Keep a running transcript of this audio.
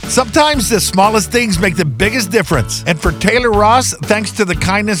Sometimes the smallest things make the biggest difference. And for Taylor Ross, thanks to the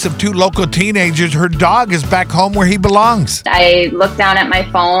kindness of two local teenagers, her dog is back home where he belongs. I looked down at my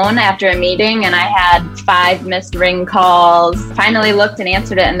phone after a meeting and I had 5 missed ring calls. Finally looked and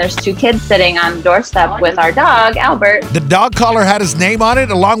answered it, and there's 2 kids sitting on the doorstep with our dog, Albert. The dog caller had his name on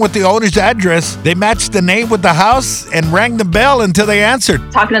it along with the owner's address. They matched the name with the house and rang the bell until they answered.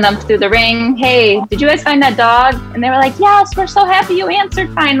 Talking to them through the ring, hey, did you guys find that dog? And they were like, yes, we're so happy you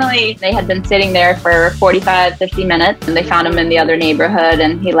answered finally. They had been sitting there for 45, 50 minutes, and they found him in the other neighborhood,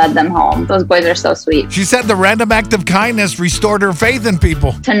 and he led them home. Those boys are so sweet. She said the random act of kindness restored her faith in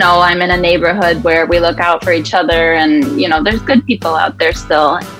people. To know I'm in a neighborhood where we look out for each other, and, there's good people out there still.